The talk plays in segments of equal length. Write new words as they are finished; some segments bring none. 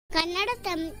ಕನ್ನಡ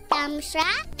ತಂತ್ರಾಂಶ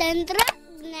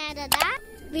ತಂತ್ರಜ್ಞಾನದ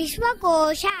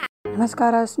ವಿಶ್ವಕೋಶ.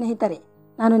 ನಮಸ್ಕಾರ ಸ್ನೇಹಿತರೆ,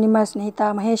 ನಾನು ನಿಮ್ಮ ಸ್ನೇಹಿತ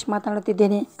ಮಹೇಶ್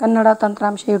ಮಾತನಾಡುತ್ತಿದ್ದೇನೆ ಕನ್ನಡ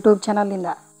ತಂತ್ರಾಂಶ ಯೂಟ್ಯೂಬ್ ಚಾನಲ್ನಿಂದ.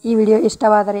 ಈ ವಿಡಿಯೋ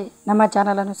ಇಷ್ಟವಾದರೆ ನಮ್ಮ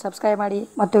ಚಾನಲನ್ನು ಸಬ್ಸ್ಕ್ರೈಬ್ ಮಾಡಿ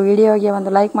ಮತ್ತು ವಿಡಿಯೋಗೆ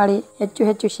ಒಂದು ಲೈಕ್ ಮಾಡಿ,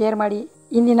 ಹೆಚ್ಚು ಶೇರ್ ಮಾಡಿ.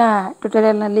 ಇಂದಿನ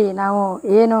ಟ್ಯುಟೋರಿಯಲ್ನಲ್ಲಿ ನಾವು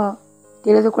ಏನು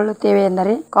ತಿಳಿದುಕೊಳ್ಳುತ್ತೇವೆ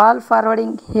ಎಂದರೆ ಕಾಲ್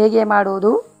ಫಾರ್ವರ್ಡಿಂಗ್ ಹೇಗೆ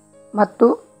ಮಾಡುವುದು ಮತ್ತು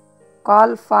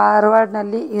ಕಾಲ್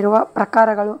ಫಾರ್ವರ್ಡ್ನಲ್ಲಿ ಇರುವ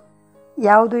ಪ್ರಕಾರಗಳು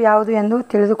ಯಾವುದು ಎಂದು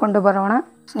ತಿಳಿದುಕೊಂಡು ಬರೋಣ.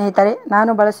 ಸ್ನೇಹಿತರೆ,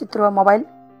 ನಾನು ಬಳಸುತ್ತಿರುವ ಮೊಬೈಲ್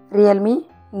ರಿಯಲ್ಮಿ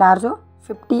ನಾರ್ಜೋ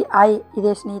 50i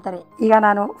ಇದೆ ಸ್ನೇಹಿತರೆ. ಈಗ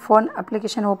ನಾನು ಫೋನ್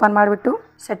ಅಪ್ಲಿಕೇಶನ್ ಓಪನ್ ಮಾಡಿಬಿಟ್ಟು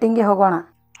ಸೆಟ್ಟಿಂಗ್ಗೆ ಹೋಗೋಣ.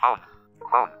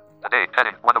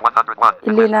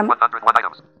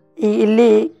 ಇಲ್ಲಿ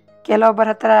ಕೆಲವೊಬ್ಬರ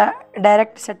ಹತ್ರ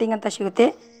ಡೈರೆಕ್ಟ್ ಸೆಟ್ಟಿಂಗ್ ಅಂತ ಸಿಗುತ್ತೆ,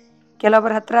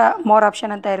 ಕೆಲವೊಬ್ಬರ ಹತ್ರ ಮೋರ್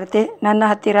ಆಪ್ಷನ್ ಅಂತ ಇರುತ್ತೆ. ನನ್ನ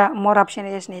ಹತ್ತಿರ ಮೋರ್ ಆಪ್ಷನ್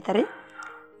ಇದೆ ಸ್ನೇಹಿತರೆ.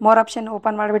 ಮೋರ್ ಆಪ್ಷನ್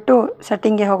ಓಪನ್ ಮಾಡಿಬಿಟ್ಟು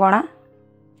ಸೆಟ್ಟಿಂಗ್ಗೆ ಹೋಗೋಣ.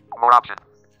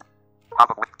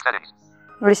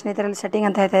 ನೋಡಿ ಸ್ನೇಹಿತರೆ, ಇಲ್ಲಿ ಸೆಟ್ಟಿಂಗ್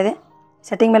ಅಂತ ಹೇಳ್ತಾ ಇದೆ.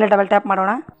 ಸೆಟ್ಟಿಂಗ್ ಮೇಲೆ ಡಬಲ್ ಟ್ಯಾಪ್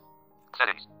ಮಾಡೋಣ.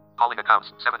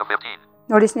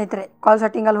 ನೋಡಿ ಸ್ನೇಹಿತರೆ, ಕಾಲ್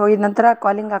ಸೆಟ್ಟಿಂಗಲ್ಲಿ ಹೋಗಿದ ನಂತರ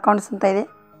ಕಾಲಿಂಗ್ ಅಕೌಂಟ್ಸ್ ಅಂತ ಇದೆ.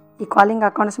 ಈ ಕಾಲಿಂಗ್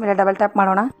ಅಕೌಂಟ್ಸ್ ಮೇಲೆ ಡಬಲ್ ಟ್ಯಾಪ್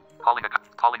ಮಾಡೋಣ.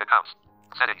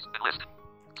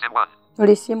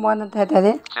 ನೋಡಿ ಸಿಮ್ 1 ಅಂತ ಹೇಳ್ತಾ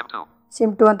ಇದೆ,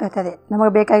 ಸಿಮ್ 2 ಅಂತ ಹೇಳ್ತಾ ಇದೆ.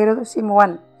 ನಮಗೆ ಬೇಕಾಗಿರೋದು ಸಿಮ್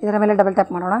 1. ಇದರ ಮೇಲೆ ಡಬಲ್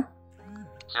ಟ್ಯಾಪ್ ಮಾಡೋಣ.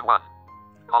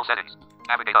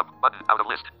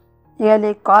 ಈಗ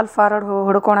ಅಲ್ಲಿ ಕಾಲ್ ಫಾರ್ವರ್ಡ್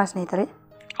ಹುಡುಕೋಣ ಸ್ನೇಹಿತರೆ.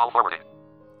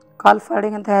 ಕಾಲ್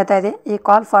ಫಾರ್ವರ್ಡಿಂಗ್ ಅಂತ ಹೇಳ್ತಾ ಇದೆ. ಈ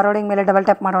ಕಾಲ್ ಫಾರ್ವರ್ಡಿಂಗ್ ಮೇಲೆ ಡಬಲ್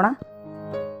ಟ್ಯಾಪ್ ಮಾಡೋಣ.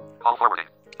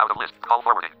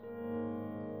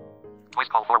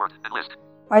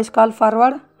 ವಾಯ್ಸ್ ಕಾಲ್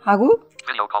ಫಾರ್ವರ್ಡ್ ಹಾಗೂ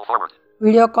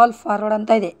ವಿಡಿಯೋ ಕಾಲ್ ಫಾರ್ವರ್ಡ್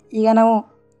ಅಂತ ಇದೆ. ಈಗ ನಾವು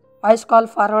ವಾಯ್ಸ್ ಕಾಲ್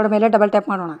ಫಾರ್ವರ್ಡ್ ಮೇಲೆ ಡಬಲ್ ಟ್ಯಾಪ್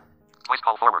ಮಾಡೋಣ.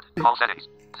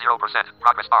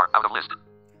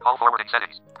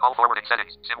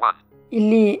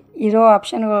 ಇಲ್ಲಿ ಇರೋ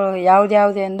ಆಪ್ಷನ್ಗಳು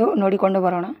ಯಾವ್ದು ಎಂದು ನೋಡಿಕೊಂಡು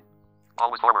ಬರೋಣ.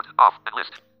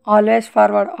 ಆಲ್ವೇಸ್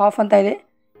ಫಾರ್ವರ್ಡ್ ಆಫ್ ಅಂತ ಇದೆ.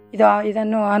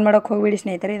 ಇದನ್ನು ಆನ್ ಮಾಡೋಕ್ಕೆ ಹೋಗ್ಬಿಡಿ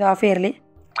ಸ್ನೇಹಿತರೆ, ಇದು ಆಫೇ ಇರಲಿ.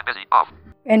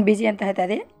 ವೆನ್ ಬಿಜಿ ಅಂತ ಹೇಳ್ತಾ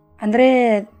ಇದೆ. ಅಂದರೆ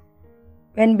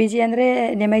ವೆನ್ ಬಿಜಿ ಅಂದರೆ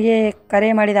ನಿಮಗೆ ಕರೆ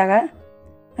ಮಾಡಿದಾಗ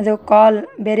ಅದು ಕಾಲ್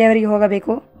ಬೇರೆಯವರಿಗೆ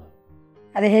ಹೋಗಬೇಕು.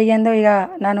 ಅದು ಹೇಗೆ ಎಂದು ಈಗ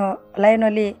ನಾನು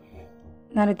ಲೈವ್ನಲ್ಲಿ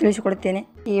ತಿಳಿಸಿಕೊಡುತ್ತೇನೆ.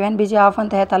 ಈ ವೆನ್ ಬಿಜಿ ಆಫ್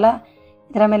ಅಂತ ಹೇಳ್ತಲ್ಲ,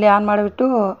 ಇದರ ಮೇಲೆ ಆನ್ ಮಾಡಿಬಿಟ್ಟು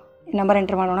ನಂಬರ್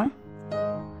ಎಂಟರ್ ಮಾಡೋಣ.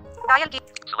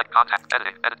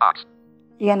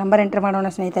 ಈಗ ನಂಬರ್ ಎಂಟರ್ ಮಾಡೋಣ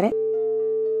ಸ್ನೇಹಿತರೆ.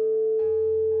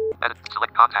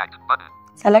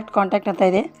 ಸೆಲೆಕ್ಟ್ ಕಾಂಟ್ಯಾಕ್ಟ್ ಅಂತ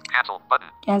ಇದೆ,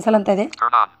 ಕ್ಯಾನ್ಸಲ್ ಅಂತ ಇದೆ.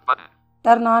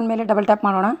 ಟರ್ನ್ ಆನ್ ಮೇಲೆ ಡಬಲ್ ಟ್ಯಾಪ್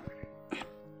ಮಾಡೋಣ.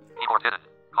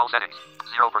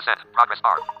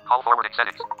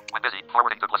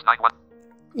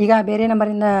 ಈಗ ಬೇರೆ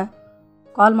ನಂಬರಿಂದ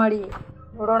ಕಾಲ್ ಮಾಡಿ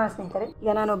ನೋಡೋಣ ಸ್ನೇಹಿತರೆ. ಈಗ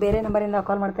ನಾನು ಬೇರೆ ನಂಬರಿಂದ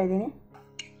ಕಾಲ್ ಮಾಡ್ತಾ ಇದ್ದೀನಿ.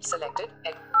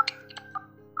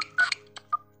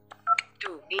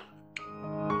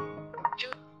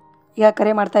 ಈಗ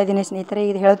ಕರೆ ಮಾಡ್ತಾ ಇದ್ದೀನಿ ಸ್ನೇಹಿತರೆ.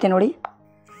 ಇದು ಹೇಳ್ತೇನೆ ನೋಡಿ.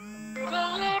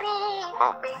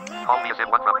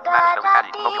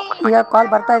 ಈಗ ಕಾಲ್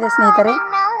ಬರ್ತಾ ಇದೆ ಸ್ನೇಹಿತರೆ.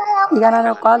 ಈಗ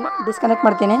ನಾನು ಕಾಲ್ ಡಿಸ್ಕನೆಕ್ಟ್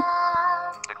ಮಾಡ್ತೀನಿ.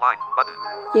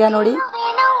 ಈಗ ನೋಡಿ,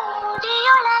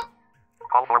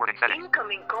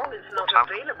 incoming call is not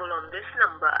available on this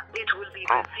number. It will be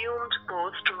resumed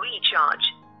post recharge.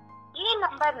 ಈ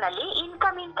ನಂಬರ್ನಲ್ಲಿ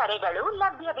ಇನ್ಕಮಿಂಗ್ ಕರೆಗಳು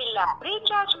ಲಭ್ಯವಿಲ್ಲ.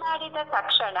 ರೀಚಾರ್ಜ್ ಮಾಡಿದ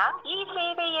ತಕ್ಷಣ ಈ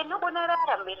ಸೇವೆಯನ್ನು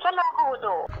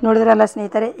ಪುನರಾರಂಭಿಸಲಾಗುವುದು. ನೋಡಿದ್ರಲ್ಲ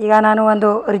ಸ್ನೇಹಿತರೆ, ಈಗ ನಾನು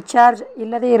ಒಂದು ರಿಚಾರ್ಜ್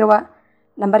ಇಲ್ಲದೆ ಇರುವ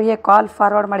ನಂಬರ್ಗೆ ಕಾಲ್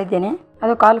ಫಾರ್ವರ್ಡ್ ಮಾಡಿದ್ದೇನೆ.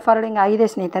 ಅದು ಕಾಲ್ ಫಾರ್ವರ್ಡಿಂಗ್ ಆಗಿದೆ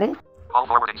ಸ್ನೇಹಿತರೆ.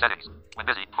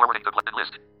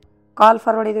 ಕಾಲ್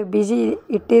ಫಾರ್ವರ್ಡ್ ಇದು ಬಿಜಿ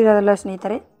ಇಟ್ಟಿರೋದಲ್ಲ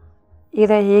ಸ್ನೇಹಿತರೆ.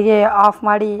 ಇದು ಹೇಗೆ ಆಫ್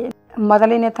ಮಾಡಿ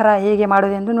ಮೊದಲಿನ ಥರ ಹೇಗೆ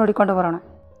ಮಾಡೋದೆಂದು ನೋಡಿಕೊಂಡು ಬರೋಣ.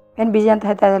 ಏನು ಬಿಜಿ ಅಂತ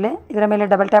ಹೇಳ್ತಾ ಇದ್ದಲ್ಲಿ ಇದರ ಮೇಲೆ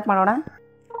ಡಬಲ್ ಟ್ಯಾಪ್ ಮಾಡೋಣ.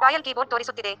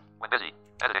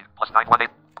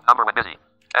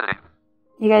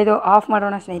 ಈಗ ಇದು ಆಫ್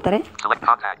ಮಾಡೋಣ ಸ್ನೇಹಿತರೆ.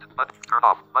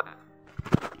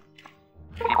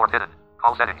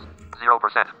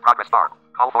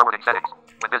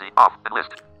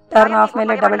 ಟರ್ನ್ ಆಫ್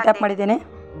ಮೇಲೆ ಡಬಲ್ ಟ್ಯಾಪ್ ಮಾಡಿದ್ದೇನೆ.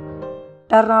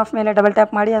 ಟರ್ನ್ ಆಫ್ ಮೇಲೆ ಡಬಲ್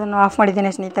ಟ್ಯಾಪ್ ಮಾಡಿ ಅದನ್ನು ಆಫ್ ಮಾಡಿದ್ದೇನೆ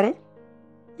ಸ್ನೇಹಿತರೆ.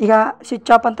 ಈಗ ಸ್ವಿಚ್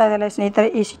ಆಫ್ ಅಂತ ಇದೆಯಲ್ಲ ಸ್ನೇಹಿತರೆ,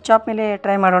 ಈ ಸ್ವಿಚ್ ಆಫ್ ಮೇಲೆ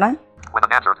ಟ್ರೈ ಮಾಡೋಣ.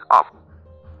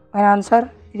 ಆನ್ಸರ್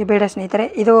ಇದು ಬೇಡ ಸ್ನೇಹಿತರೆ.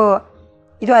 ಇದು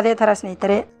ಅದೇ ಥರ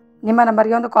ಸ್ನೇಹಿತರೆ. ನಿಮ್ಮ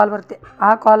ನಂಬರ್ಗೆ ಒಂದು ಕಾಲ್ ಬರುತ್ತೆ. ಆ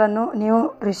ಕಾಲನ್ನು ನೀವು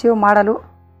ರಿಸೀವ್ ಮಾಡಲು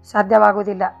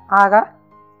ಸಾಧ್ಯವಾಗುವುದಿಲ್ಲ. ಆಗ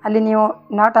ಅಲ್ಲಿ ನೀವು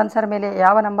ನಾಟ್ ಆನ್ಸರ್ ಮೇಲೆ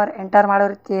ಯಾವ ನಂಬರ್ ಎಂಟರ್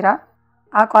ಮಾಡಿರ್ತೀರಾ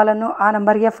ಆ ಕಾಲನ್ನು ಆ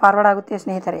ನಂಬರ್ಗೆ ಫಾರ್ವರ್ಡ್ ಆಗುತ್ತೆ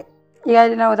ಸ್ನೇಹಿತರೆ. ಈಗ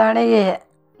ಇಲ್ಲಿ ನಾವು ಉದಾಹರಣೆಗೆ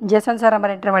ಜೇಸನ್ ಸರ್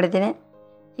ನಂಬರ್ ಎಂಟರ್ ಮಾಡಿದ್ದೀನಿ.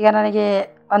 ಈಗ ನನಗೆ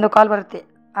ಒಂದು ಕಾಲ್ ಬರುತ್ತೆ.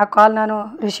 ಆ ಕಾಲ್ ನಾನು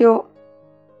ರಿಸೀವ್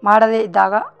ಮಾಡದೇ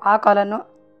ಇದ್ದಾಗ ಆ ಕಾಲನ್ನು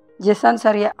ಜೇಸನ್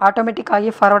ಸರ್ಗೆ ಆಟೋಮೆಟಿಕ್ ಆಗಿ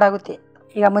ಫಾರ್ವರ್ಡ್ ಆಗುತ್ತೆ.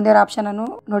 ಈಗ ಮುಂದಿನ ಆಪ್ಷನನ್ನು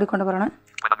ನೋಡಿಕೊಂಡು ಬರೋಣ.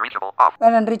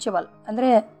 ವೆನ್ ಅನ್ರೀಚಬಲ್ ಅಂದರೆ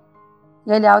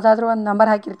ಇಲ್ಲಿ ಯಾವುದಾದ್ರೂ ಒಂದು ನಂಬರ್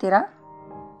ಹಾಕಿರ್ತೀರಾ.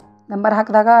 ನಂಬರ್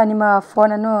ಹಾಕಿದಾಗ ನಿಮ್ಮ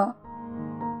ಫೋನನ್ನು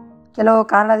ಕೆಲವು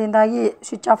ಕಾರಣದಿಂದಾಗಿ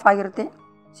ಸ್ವಿಚ್ ಆಫ್ ಆಗಿರುತ್ತೆ.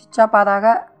 ಸ್ವಿಚ್ ಆಫ್ ಆದಾಗ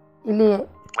ಇಲ್ಲಿ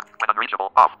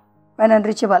ವೆನ್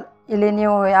ಅನ್ರೀಚಬಲ್ ಇಲ್ಲಿ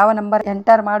ನೀವು ಯಾವ ನಂಬರ್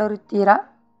ಎಂಟರ್ ಮಾಡಿರುತ್ತೀರಾ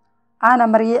ಆ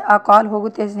ನಂಬರ್ಗೆ ಆ ಕಾಲ್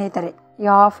ಹೋಗುತ್ತೆ ಸ್ನೇಹಿತರೆ. ಈ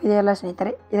ಆಫ್ ಇದೆಯಲ್ಲ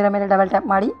ಸ್ನೇಹಿತರೆ, ಇದರ ಮೇಲೆ ಡಬಲ್ ಟ್ಯಾಪ್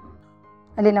ಮಾಡಿ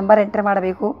ಅಲ್ಲಿ ನಂಬರ್ ಎಂಟರ್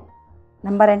ಮಾಡಬೇಕು.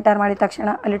 ನಂಬರ್ ಎಂಟರ್ ಮಾಡಿದ ತಕ್ಷಣ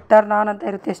ಅಲ್ಲಿ ಟರ್ನ್ ಆನ್ ಅಂತ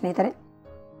ಇರುತ್ತೆ ಸ್ನೇಹಿತರೆ.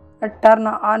 ಟರ್ನ್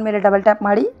ಆನ್ ಮೇಲೆ ಡಬಲ್ ಟ್ಯಾಪ್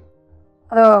ಮಾಡಿ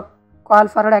ಅದು ಕಾಲ್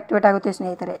ಫಾರ್ವರ್ಡ್ ಆ್ಯಕ್ಟಿವೇಟ್ ಆಗುತ್ತೆ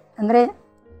ಸ್ನೇಹಿತರೆ. ಅಂದರೆ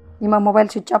ನಿಮ್ಮ ಮೊಬೈಲ್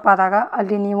ಸ್ವಿಚ್ ಆಫ್ ಆದಾಗ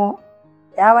ಅಲ್ಲಿ ನೀವು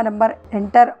ಯಾವ ನಂಬರ್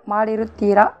ಎಂಟರ್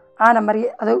ಮಾಡಿರುತ್ತೀರಾ ಆ ನಂಬರ್ಗೆ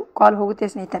ಅದು ಕಾಲ್ ಹೋಗುತ್ತೆ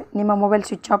ಸ್ನೇಹಿತರೆ, ನಿಮ್ಮ ಮೊಬೈಲ್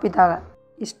ಸ್ವಿಚ್ ಆಫ್ ಇದ್ದಾಗ.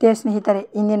 ಇಷ್ಟೇ ಸ್ನೇಹಿತರೆ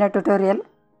ಇಂದಿನ ಟ್ಯುಟೋರಿಯಲ್.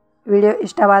 ವಿಡಿಯೋ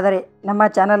ಇಷ್ಟವಾದರೆ ನಮ್ಮ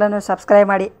ಚಾನಲನ್ನು ಸಬ್ಸ್ಕ್ರೈಬ್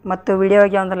ಮಾಡಿ ಮತ್ತು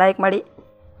ವಿಡಿಯೋಗೆ ಒಂದು ಲೈಕ್ ಮಾಡಿ,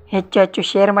 ಹೆಚ್ಚು ಹೆಚ್ಚು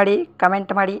ಶೇರ್ ಮಾಡಿ,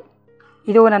 ಕಮೆಂಟ್ ಮಾಡಿ.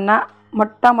 ಇದು ನನ್ನ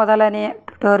ಮೊಟ್ಟ ಮೊದಲನೆಯ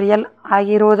ಟ್ಯುಟೋರಿಯಲ್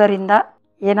ಆಗಿರುವುದರಿಂದ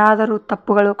ಏನಾದರೂ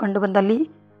ತಪ್ಪುಗಳು ಕಂಡುಬಂದಲ್ಲಿ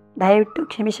ದಯವಿಟ್ಟು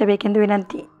ಕ್ಷಮಿಸಬೇಕೆಂದು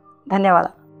ವಿನಂತಿ. ಧನ್ಯವಾದ.